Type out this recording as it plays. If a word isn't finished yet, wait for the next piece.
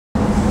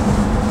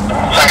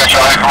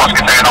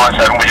Musketeer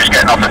 97, we're just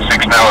getting off at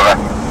 6 now over.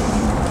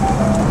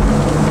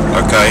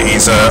 Okay,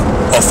 he's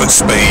off at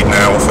speed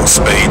now,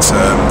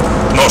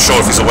 not sure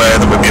if he's aware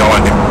that we're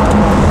behind him.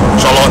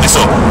 Shall I light this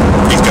up?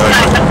 He's going.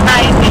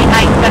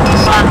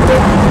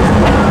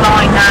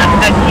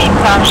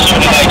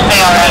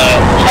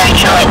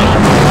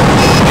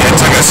 Yeah,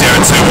 Tango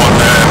Sierra 2-1,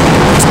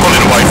 he's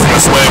pulling away from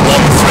us. We're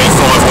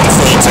 135,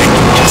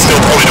 140,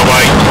 still pulling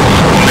away.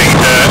 We'll need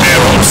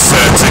air ops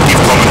to give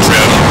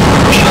commentary over.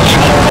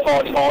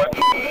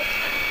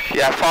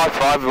 Yeah,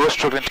 5-5, we're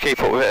struggling to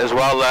keep up with it as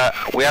well.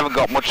 We haven't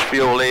got much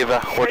fuel either.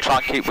 We'll try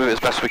and keep with it as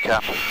best we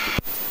can.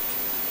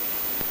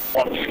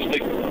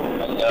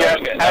 Yeah,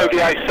 Audi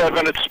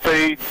A7 at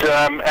speed,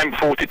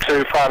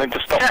 M42 failing to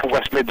stop for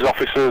West Mids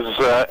officers.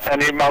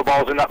 Any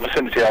mobiles in that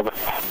vicinity, over?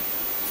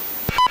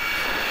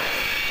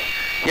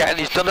 Yeah, and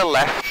he's done a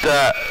left.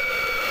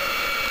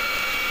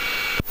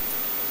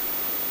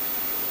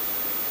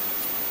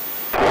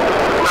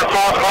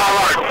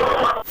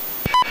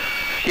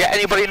 Yeah,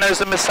 anybody knows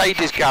the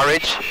Mercedes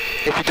garage?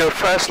 If you do a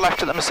first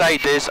left at the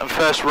Mercedes and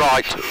first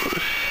right,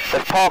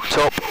 they've parked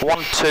up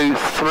 1, 2,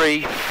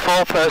 3,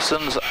 4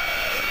 persons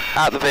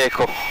out the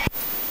vehicle.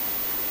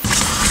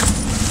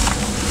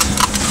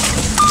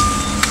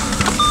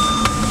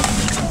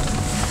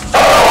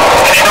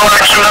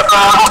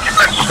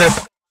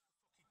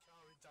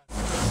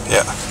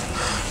 Yeah.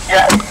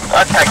 Yeah,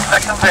 okay,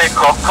 second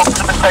vehicle, come to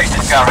the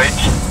Mercedes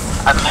garage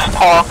and just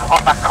park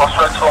on that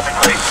crossroads for me,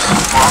 please.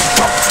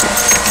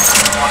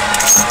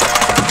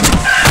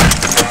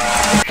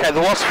 Okay,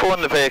 there was 4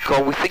 in the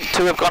vehicle. We think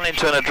 2 have gone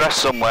into an address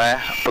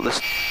somewhere, but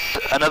there's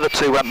another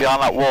 2 went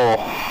behind that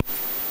wall.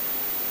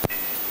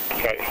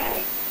 Okay.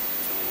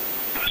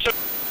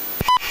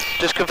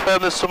 Just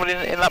confirm there's somebody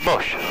in that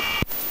bush.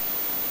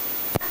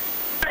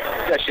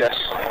 Yes.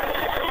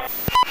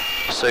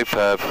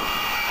 Superb.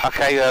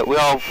 Okay, we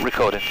are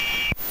recording.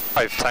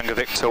 5 Tango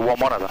Victor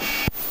 1-1 over.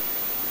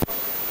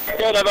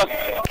 Good, over.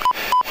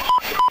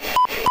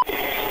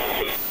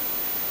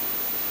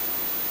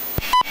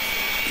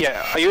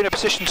 Yeah, are you in a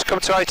position to come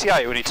to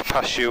ITA? We need to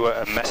pass you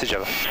a message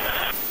over.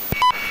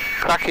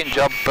 Cracking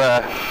job,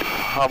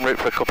 en route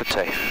for a cup of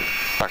tea.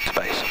 Back to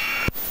base.